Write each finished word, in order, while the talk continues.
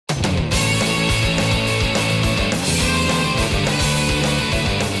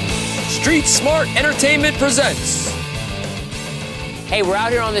Street Smart Entertainment presents. Hey, we're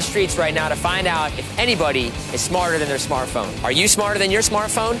out here on the streets right now to find out if anybody is smarter than their smartphone. Are you smarter than your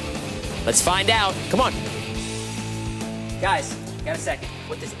smartphone? Let's find out. Come on. Guys, got a second.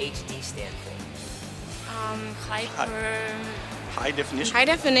 What does HD stand for? High definition? High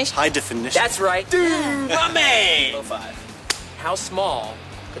definition. High definition. That's right. Dude, my man! Low five. How small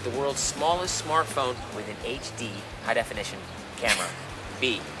could the world's smallest smartphone with an HD, high definition camera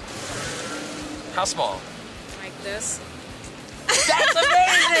be? How small? Like this. That's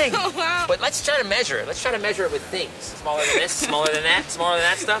amazing! Wow. But let's try to measure it. Let's try to measure it with things. Smaller than this, smaller than that, smaller than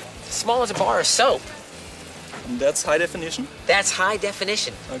that stuff. Small as a bar of soap. And that's high definition? That's high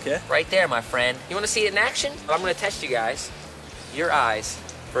definition. Okay. Right there, my friend. You want to see it in action? I'm going to test you guys. Your eyes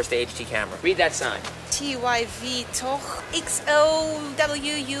versus the HD camera. Read that sign. TYV toch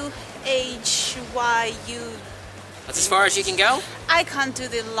XOWUHYU. That's as far as you can go? I can't do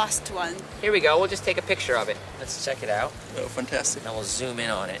the last one. Here we go. We'll just take a picture of it. Let's check it out. Oh, fantastic. Now we'll zoom in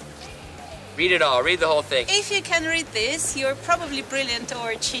on it. Read it all. Read the whole thing. If you can read this, you're probably brilliant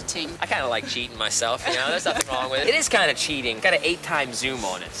or cheating. I kind of like cheating myself, you know. There's nothing wrong with it. It is kind of cheating. Got an 8-time zoom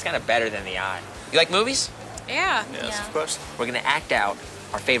on it. It's kind of better than the eye. You like movies? Yeah. Yes, of course. We're going to act out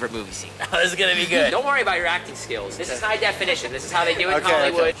our favorite movie scene. This is going to be good. Don't worry about your acting skills. This is high definition. This is how they do it in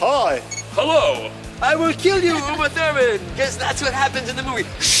Hollywood. Hi. Hello. I will kill you, Uma Thurman, because that's what happens in the movie.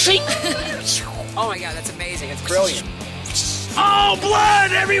 Oh my God, that's amazing. It's brilliant. Oh,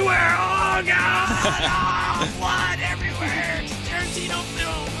 blood everywhere! Oh, God! Oh, blood everywhere! It's Tarantino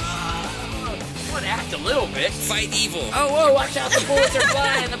film! Oh. I want to act a little bit. Fight evil. Oh, whoa, watch out, the bullets are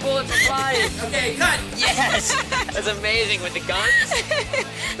flying, the bullets are flying. Okay, cut! Yes! That's amazing with the guns.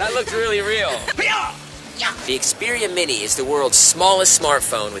 That looks really real. The Xperia Mini is the world's smallest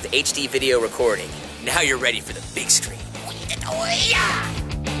smartphone with HD video recording. Now you're ready for the big screen. Oh, yeah!